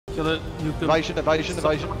Gotta nuke them. Evasion.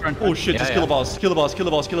 Oh shit, just kill the boss. Kill the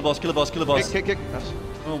boss. Kick. Yes.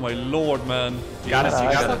 Oh my lord, man. You got it.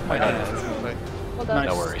 Well done.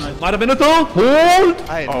 No worries. Might have been a though. Hold!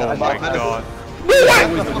 Oh my god. No way!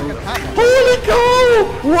 Holy cow!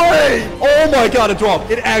 Wait! Oh my god, it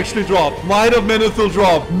dropped. It actually dropped. Might have MENETHIL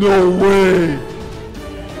dropped. No way!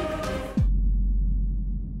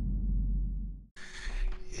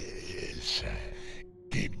 Yes.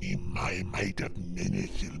 Give me my might of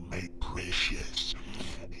MENETHIL, my precious.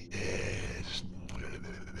 Yes.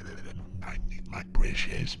 I need my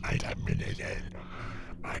precious might of MENETHIL.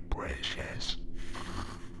 My precious.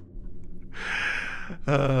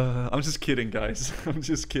 I'm just kidding, guys. I'm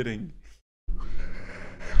just kidding.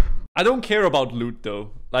 I don't care about loot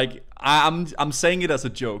though. Like I'm saying it as a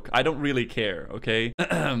joke. I don't really care, okay?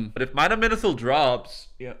 But if Might of MENETHIL drops,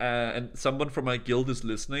 and someone from my guild is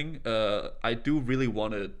listening, I do really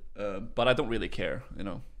want it, but I don't really care, you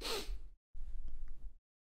know.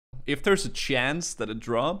 If there's a chance that it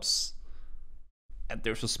drops, and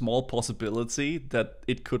there's a small possibility that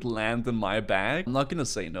it could land in my bag, I'm not gonna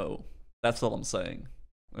say no. That's all I'm saying,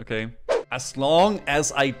 okay? As long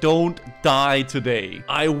as I don't die today,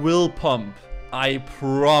 I will pump. I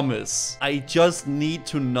promise. I just need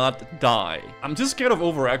to not die. I'm just scared of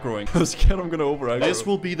over-aggroing. I'm scared I'm gonna over-aggro. This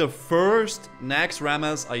will be the first NAXX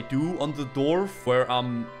Ramas I do on the Dwarf where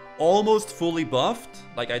I'm almost fully buffed.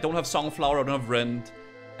 Like, I don't have Songflower, I don't have Rend,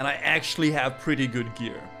 and I actually have pretty good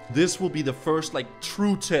gear. This will be the first, like,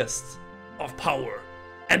 true test of power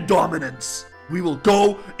and dominance. We will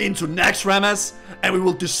go into NAXX Ramas and we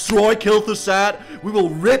will destroy Kilthusad. We will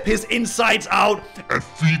rip his insides out And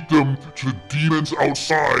feed them to the demons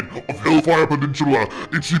outside of Hellfire Peninsula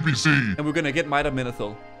in CPC. and we're gonna get Might of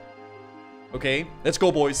MENETHIL. Okay, let's go,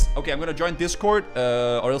 boys. Okay, I'm gonna join Discord,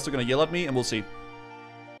 or else they're gonna yell at me, and we'll see.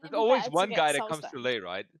 There's always one guy that comes too late,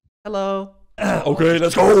 right? Hello. Okay,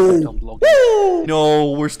 let's go. Woo!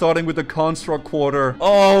 No, we're starting with the Construct Quarter.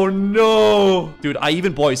 Oh no, dude! I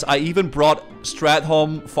even brought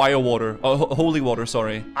Stratholm Firewater, Holy Water.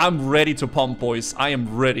 Sorry, I'm ready to pump, boys. I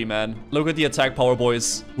am ready, man. Look at the attack power,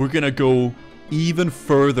 boys. We're gonna go even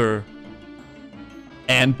further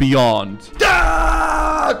and beyond.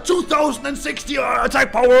 2060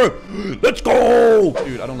 attack power! Let's go!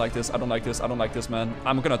 Dude, I don't like this. I don't like this, man.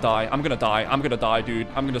 I'm gonna die, dude.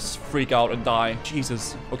 I'm gonna freak out and die.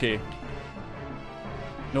 Jesus. Okay.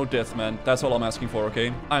 No death, man. That's all I'm asking for,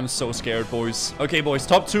 okay? I'm so scared, boys. Okay, boys.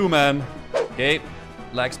 Top 2, man. Okay.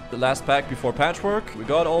 The last pack before Patchwork. We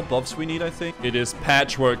got all buffs we need, I think. It is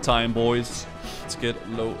Patchwork time, boys. Let's get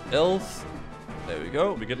low health. There we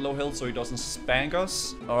go. We get low health so he doesn't spank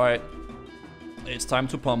us. Alright. It's time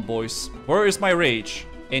to pump, boys. Where is my rage?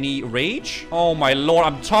 Any rage? Oh my lord,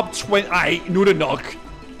 I'm top 20. I knew the knock.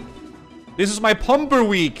 This is my pumper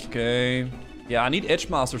week. Okay. Yeah, I need Edge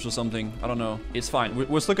Masters or something. I don't know. It's fine.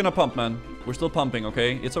 We're still gonna pump, man. We're still pumping,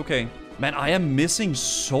 okay? It's okay. Man, I am missing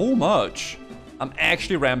so much. I'm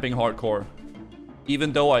actually ramping hardcore.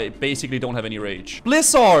 Even though I basically don't have any rage.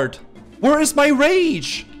 Blizzard! Where is my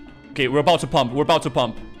rage? Okay, we're about to pump. We're about to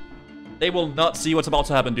pump. They will not see what's about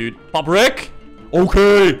to happen, dude. Pump Rick!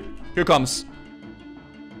 Okay, here comes.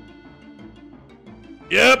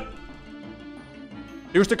 Yep.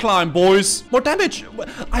 Here's the climb, boys. More damage.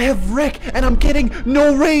 I have wreck and I'm getting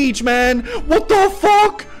no rage, man. What the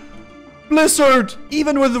fuck? Blizzard.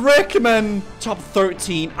 Even with wreck, man. Top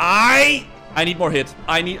 13. I need more hit.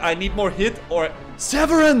 I need more hit or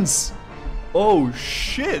Severance. Oh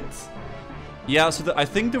shit. Yeah, so I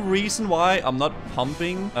think the reason why I'm not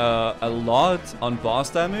pumping a lot on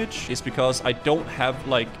boss damage is because I don't have,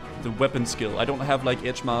 like, the weapon skill. I don't have, like,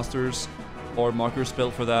 Edge Masters or Marker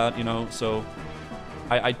Spell for that, you know, so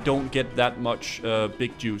I don't get that much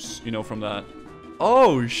big juice, you know, from that.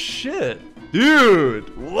 Oh, shit.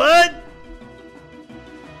 Dude, what?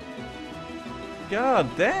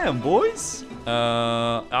 God damn, boys.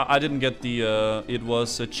 I didn't get the, it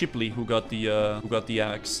was Chipley who got the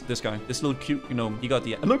axe. This guy, this little cute, you know, he got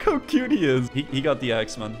the, look how cute he is. He got the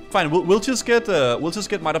axe, man. Fine, we'll just get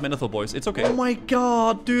Might of MENETHIL, boys. It's okay. Oh my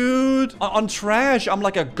god, dude. On trash, I'm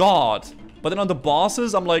like a god. But then on the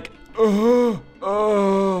bosses, I'm like,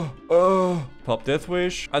 Pop Death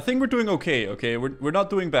Wish. I think we're doing okay, okay? We're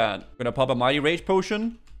not doing bad. We're gonna pop a Mighty Rage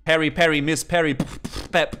Potion. Parry, miss, parry,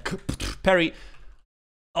 parry.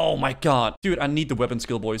 Oh my god. Dude, I need the weapon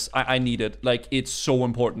skill, boys. I need it. Like, it's so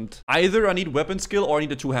important. Either I need weapon skill or I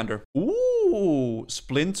need a two-hander. Ooh,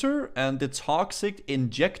 Splinter and the Toxic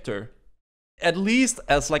Injector. At least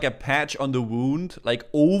as like a patch on the wound, like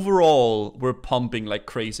overall, we're pumping like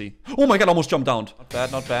crazy. Oh my god, I almost jumped down. Not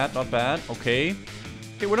bad, not bad, not bad. Okay.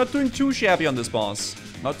 Okay, we're not doing too shabby on this boss.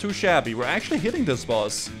 Not too shabby. We're actually hitting this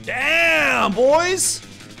boss. Damn, boys!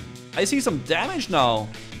 I see some damage now.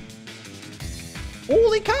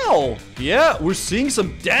 Holy cow! Yeah, we're seeing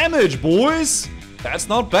some damage, boys. That's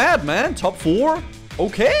not bad, man. Top 4.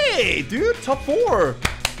 Okay, dude. Top 4.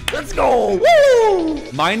 Let's go.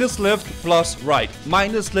 Woo! Minus left plus right.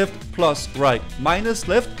 Minus left plus right. Minus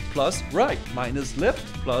left plus right. Minus left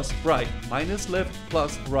plus right. Minus left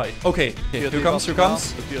plus right. Okay, here comes. If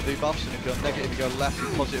you're debuffs, and if you're negative, you go left. If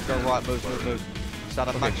you're positive, go right. Move. Stand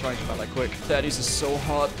at max range, man, like quick. That is so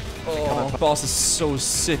hot. Oh, boss is so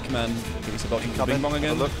sick, man. Okay, he's about to Come bing in, bong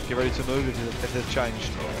again. look, get ready to move if they've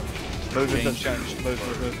changed. Move if they've changed. Move.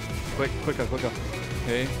 Quicker.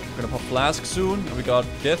 Okay, we're gonna pop Flask soon. And we got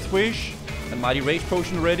Death Wish and Mighty Rage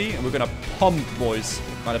Potion ready. And we're gonna pump, boys.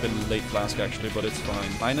 Might have been late Flask, actually, but it's fine.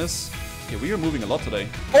 Minus. Okay, we are moving a lot today.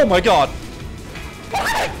 Oh my god!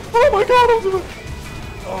 Oh my god!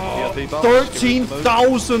 Oh,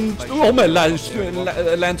 13,000! Oh my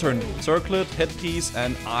lantern. Circlet, headpiece,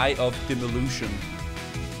 and Eye of Demolition.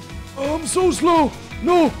 I'm so slow!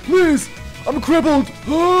 No, please! I'm crippled!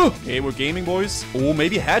 Okay, we're gaming, boys. Oh,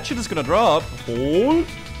 maybe Hatchet is gonna drop. Hold.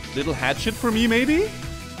 Little Hatchet for me, maybe?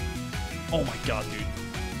 Oh my god, dude.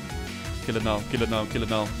 Kill it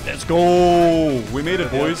now. Let's go! We made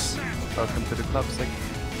it, boys. Welcome to the club, Sick.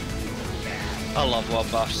 I love WoW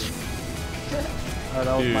buffs. That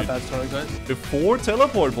was my bad, sorry guys. Before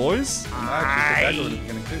teleport, boys.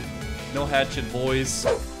 No Hatchet, boys.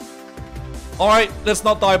 Alright, let's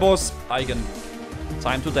not die, boss. Eigen.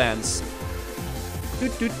 Time to dance. Okay,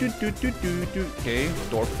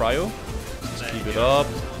 Dwarf Cryo. Just keep it up.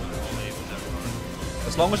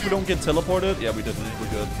 As long as we don't get teleported. Yeah, we didn't. We're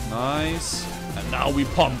good. Nice. And now we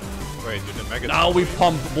pump. Wait, did the mega? Now we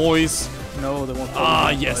pump, boys. No, they won't. Ah,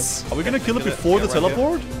 yes. Are we gonna kill it before the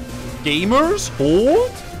teleport? Gamers,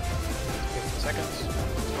 hold. Seconds.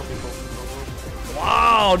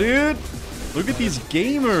 Wow, dude. Look at these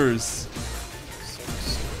gamers.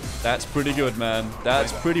 That's pretty good, man.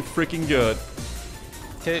 That's pretty freaking good.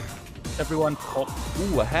 Okay, everyone pop.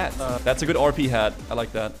 Ooh, a hat. That's a good RP hat. I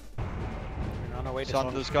like that.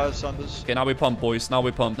 Sanders, guys, Sanders. Okay, now we pump, boys. Now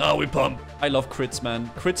we pump. I love crits,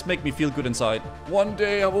 man. Crits make me feel good inside. One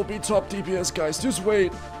day I will be top DPS, guys. Just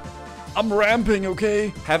wait. I'm ramping,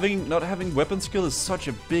 okay? Not having weapon skill is such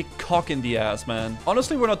a big cock in the ass, man.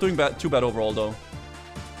 Honestly, we're not doing too bad overall, though.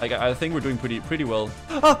 Like, I think we're doing pretty well.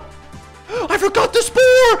 Ah! I forgot the spore!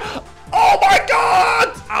 Oh my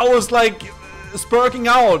god! I was like sparking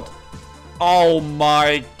out. Oh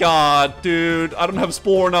my god, dude. I don't have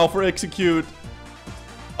spore now for execute.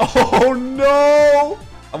 Oh no!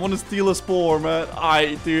 I want to steal a spore, man.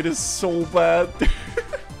 Dude, it's so bad.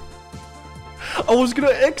 I was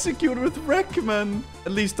gonna execute with wreck, man.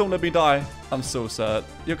 At least don't let me die. I'm so sad.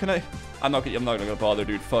 Yo, can I? I'm not gonna bother,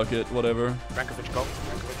 dude. Fuck it, whatever. Rankovich, go.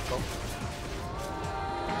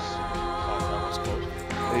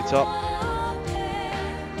 Eight up.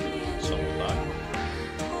 Someone died.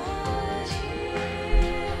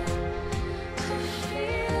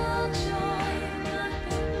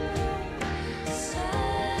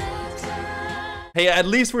 Hey, at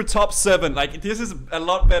least we're top 7. Like, this is a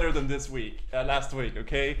lot better than this week, last week,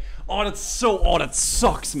 okay? Oh, that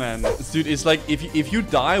sucks, man. Dude, it's like, if you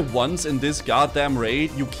die once in this goddamn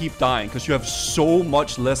raid, you keep dying, because you have so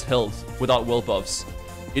much less health without well buffs.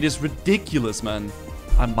 It is ridiculous, man.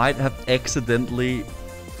 I might have accidentally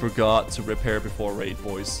forgot to repair before raid,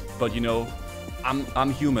 boys. But, you know,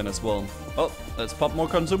 I'm human as well. Oh, let's pump more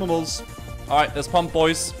consumables. Alright, let's pump,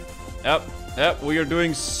 boys. Yep, we are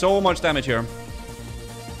doing so much damage here.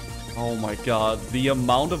 Oh my god, the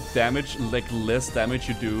amount of damage, like less damage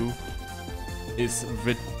you do, is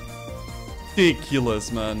ridiculous,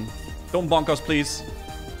 man. Don't bonk us, please.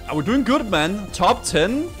 We're doing good, man. Top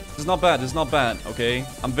 10? This is not bad, okay?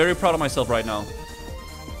 I'm very proud of myself right now.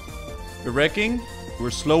 We're wrecking. We're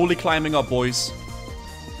slowly climbing up, boys.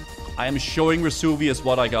 I am showing Vesuvius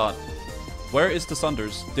what I got. Where is the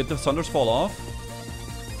Sunders? Did the Sunders fall off?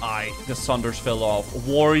 The Sunders fell off.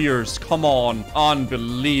 Warriors, come on.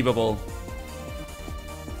 Unbelievable.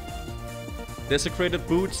 Desecrated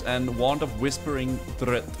boots and Wand of Whispering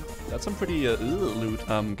Threat. That's some pretty loot,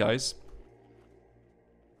 guys.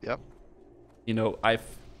 Yep. You know,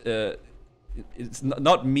 it's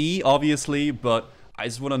not me, obviously, but I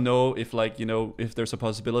just want to know if, like, you know, if there's a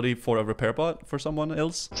possibility for a repair bot for someone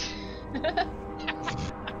else.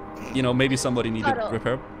 You know, maybe somebody needed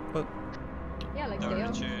repair bot. Yeah, like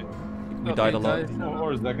We died a lot.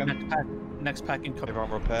 Next pack incoming.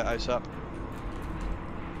 Everyone repair ASAP.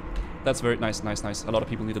 That's very nice. A lot of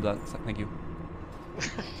people needed that. Thank you.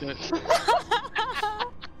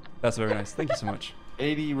 That's very nice. Thank you so much.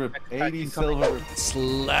 80 silver.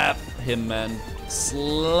 Slap him, man.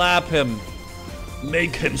 Slap him.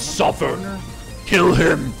 Make him suffer. Kill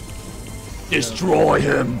him. Destroy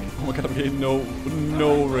him. Oh my god, I'm getting no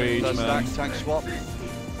rage, That's man. NAXX tank swap.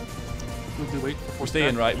 We stay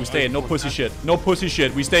in, right? We stay in. No pussy shit. No pussy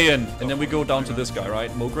shit. We stay in. And then we go down to this guy, right?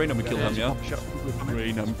 Mograine, and we kill him, yeah?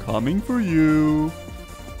 Mograine, I'm coming for you.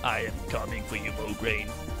 I am coming for you, Mograine.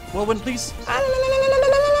 Well, when please.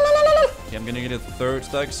 Okay, I'm gonna get a third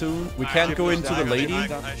stack soon. We can't go into the lady.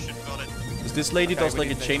 I should got it. Because this lady does like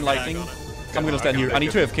a chain lightning. I'm gonna stand here. I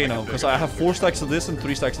need to AFK now. Because I have 4 stacks of this and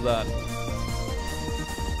 3 stacks of that.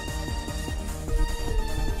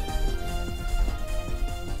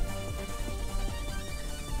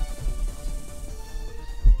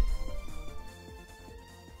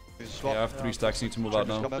 Yeah, I have 3 stacks. Need to move out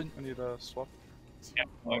now. I need a swap.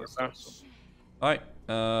 Alright,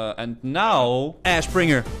 and now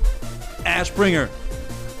Ashbringer, Ashbringer,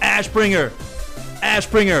 Ashbringer,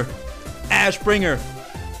 Ashbringer, Ashbringer,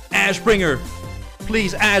 Ashbringer,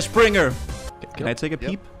 please Ashbringer. Can I take a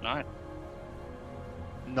peep? Nice.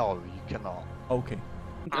 No, you cannot. Okay.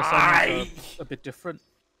 The assignments are a bit different.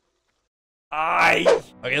 Okay,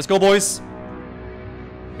 let's go, boys.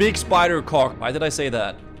 Big spider cock. Why did I say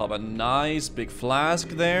that? Pop a nice big flask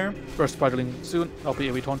there. First spiderling soon. I'll be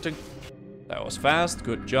AoE taunting. That was fast.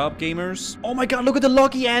 Good job, gamers. Oh my god, look at the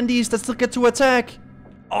lucky Andes that still get to attack.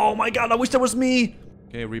 Oh my god, I wish that was me.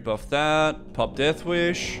 Okay, rebuff that. Pop Death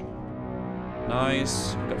Wish.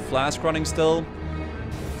 Nice. Got Flask running still.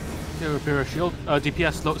 Okay, repair a shield.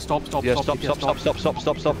 DPS, stop. Yeah, stop, stop.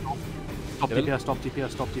 Stop DPS, stop DPS,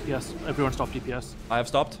 stop DPS. Everyone stop DPS. I have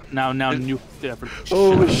stopped. Now nuke the effort.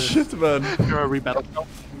 Oh shit, man. You're a rebattle.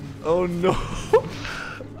 Oh no.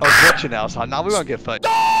 I was watching outside. Now we won't get faked.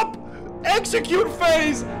 Stop! Execute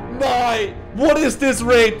phase! My, what is this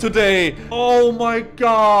raid today? Oh my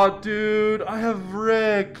god, dude. I have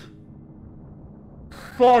wreck.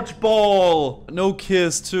 Fudge ball. No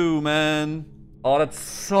kiss too, man. Oh, that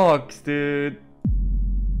sucks, dude.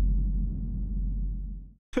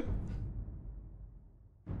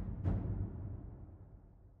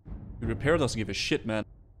 The repair doesn't give a shit, man.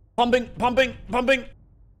 Pumping.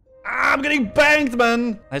 Ah, I'm getting banged,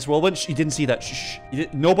 man. Nice whirlwind. He didn't see that. Shh.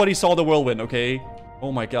 Nobody saw the whirlwind, okay?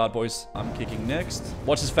 Oh my god, boys. I'm kicking next.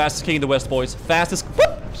 Watch his fastest kick in the west, boys. Fastest.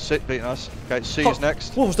 What? Sit beating us. Okay, C is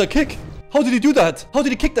next. What was that kick? How did he do that? How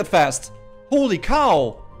did he kick that fast? Holy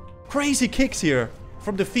cow. Crazy kicks here.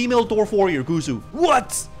 From the female dwarf warrior, Guzu.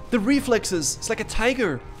 What? The reflexes. It's like a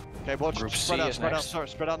tiger. Okay, watch. Group Spread C out, is spread out, next. sorry,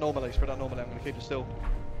 spread out normally. I'm gonna keep it still.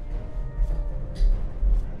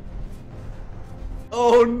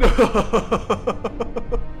 Oh no.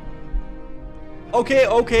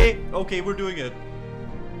 Okay, we're doing it.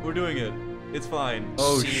 It's fine.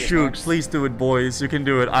 Oh shoot, please do it, boys. You can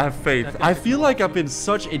do it. I have faith. I feel like I've been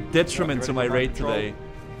such a detriment to my raid today.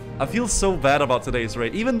 I feel so bad about today's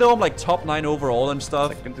raid. Even though I'm like top 9 overall and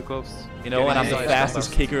stuff. Second too close. You know, and I'm the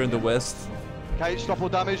fastest kicker in the west. Okay, stop all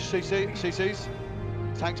damage. CCs.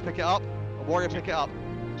 Tanks pick it up. A warrior pick it up.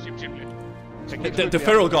 The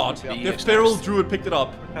feral god. The feral druid picked it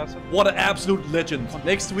up. What an absolute legend.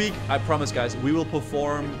 Next week, I promise guys, we will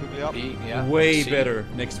perform way better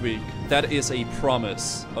next week. That is a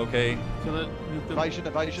promise, okay? Kill it. Nuke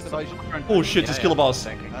them. Evasion. Oh shit, just kill the boss.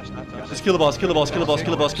 Just kill the boss.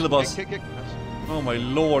 Kick. Oh my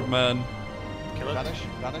lord, man. Vanish.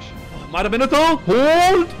 Might have been a throw.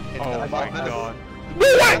 Hold! Oh my god.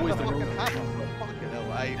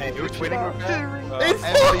 It's winning repair. It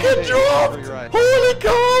fucking dropped! Holy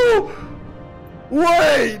cow!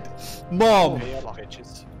 Wait! Mom!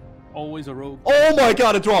 Always a rogue. Oh my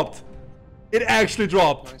god, it dropped! It actually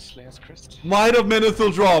dropped! Nicely, as Chris. Might have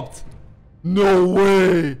MENETHIL dropped! No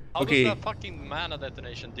way! How Okay. does that fucking mana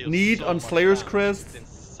detonation deal Need so on much Slayer's damage? Crest. It's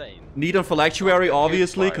insane. Need on Phylactuary,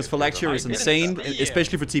 obviously, because Phylactuary is insane,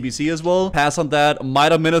 especially for TBC as well. Pass on that.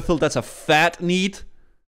 Might have MENETHIL, that's a fat need.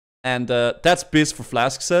 And that's Biz for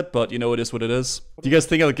Flask set, but you know, it is what it is. Do you guys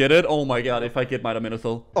think I'll get it? Oh my god, if I get Might have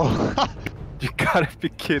MENETHIL. Oh. You gotta be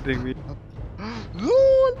kidding me.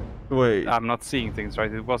 Lord. Wait. I'm not seeing things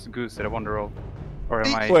right. It was Goose at a Wonder Roll. Or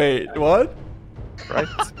am I Wait, what? right?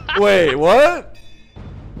 Wait, what?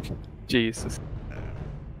 Jesus.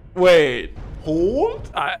 Wait.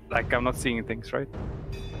 Hold? I'm not seeing things right.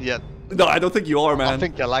 Yeah. No, I don't think you are, man. I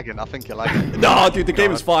think you're lagging. No, dude, the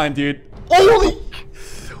game is fine, dude.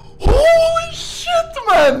 Holy shit,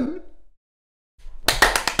 man!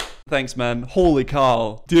 Thanks, man. Holy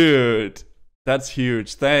cow. Dude. That's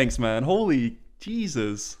huge. Thanks, man. Holy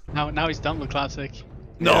Jesus. Now he's done with Classic.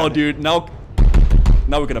 No, dude. Now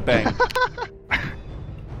we're gonna bang.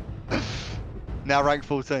 Now rank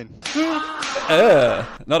 14.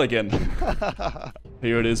 Not again.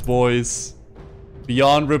 Here it is, boys.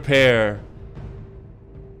 Beyond repair.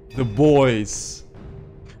 The boys.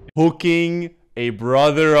 Hooking a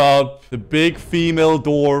brother up. The big female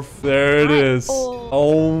dwarf. There it is.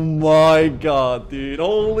 Oh my god, dude.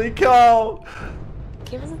 Holy cow.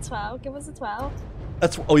 Give us a 12. Give us a 12.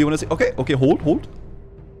 That's... Oh, you want to say... Okay, okay, hold.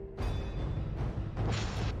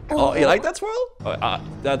 Oh, you like that swirl?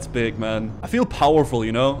 That's big, man. I feel powerful,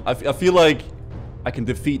 you know? I feel like I can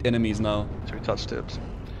defeat enemies now. 3 touch tips.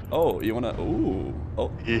 Oh, you wanna... Ooh.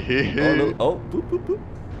 Oh. Yeah. Oh, boop, boop, boop.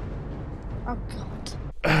 Oh,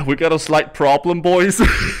 God. We got a slight problem, boys.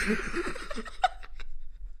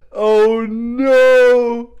 Oh,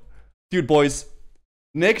 no. Dude, boys.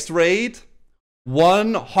 Next raid,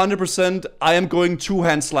 100% I am going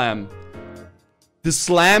 2-hand slam. The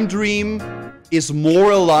slam dream is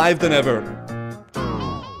more alive than ever.